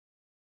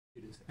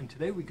computers, and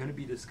today we're going to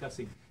be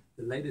discussing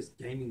the latest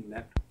gaming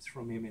laptops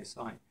from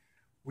MSI.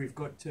 We've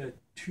got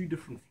two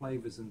different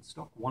flavors in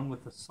stock, one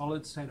with a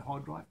solid state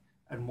hard drive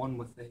and one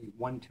with a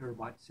 1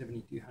 terabyte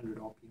 7200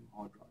 RPM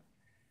hard drive.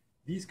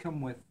 These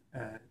come with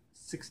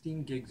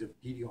 16 gigs of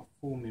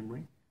DDR4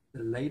 memory,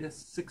 the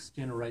latest 6th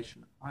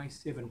generation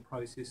i7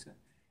 processor,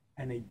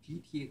 and a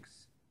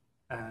GTX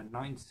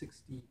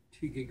 960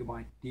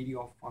 2GB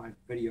DDR5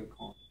 video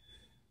card,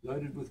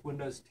 loaded with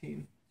Windows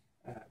 10,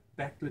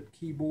 backlit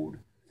keyboard,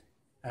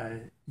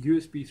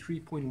 USB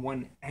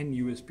 3.1 and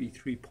USB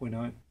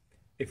 3.0.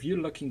 If you're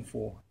looking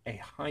for a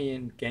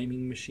high-end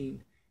gaming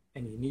machine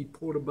and you need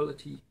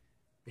portability,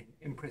 then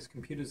Impress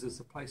Computers is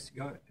the place to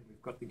go, and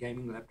we've got the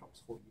gaming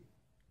laptops for you.